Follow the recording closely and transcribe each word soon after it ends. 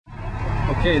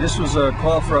Okay, this was a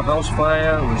call for a house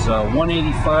fire. It was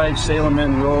 185 Salem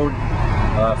End Road.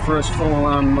 First full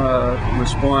alarm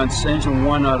response. Engine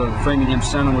 1 out of the Framingham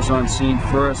Center was on scene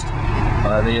first.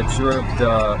 They observed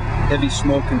heavy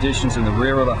smoke conditions in the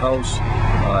rear of the house.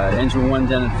 Engine 1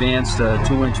 then advanced a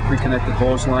 2-inch pre-connected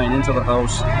hose line into the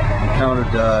house, encountered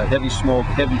heavy smoke,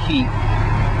 heavy heat.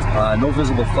 No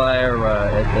visible fire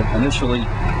initially.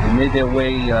 They made their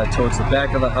way towards the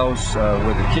back of the house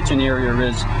where the kitchen area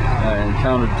is,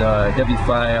 encountered heavy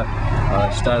fire,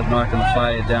 started knocking the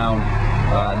fire down.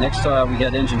 Next we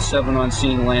had Engine 7 on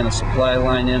scene, laying a supply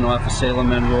line in off of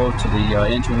Salem End Road to the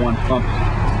Engine 1 pump.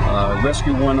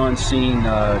 Rescue 1 on scene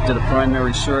did a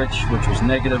primary search, which was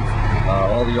negative.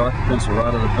 All the occupants were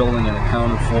out of the building and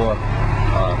accounted for.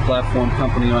 Platform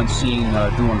company on scene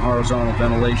doing horizontal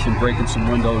ventilation, breaking some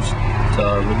windows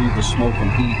to relieve the smoke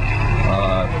and heat.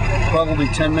 Probably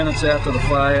 10 minutes after the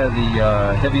fire,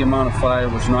 the heavy amount of fire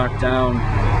was knocked down.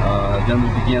 Then we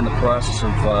began the process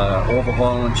of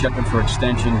overhauling, checking for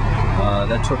extension.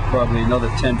 That took probably another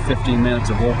 10-15 minutes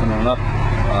of opening it up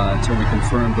until we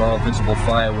confirmed all visible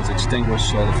fire was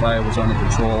extinguished, so the fire was under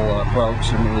control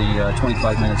approximately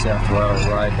 25 minutes after our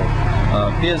arrival.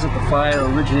 Appears that the fire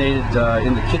originated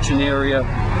in the kitchen area,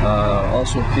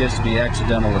 also appears to be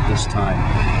accidental at this time.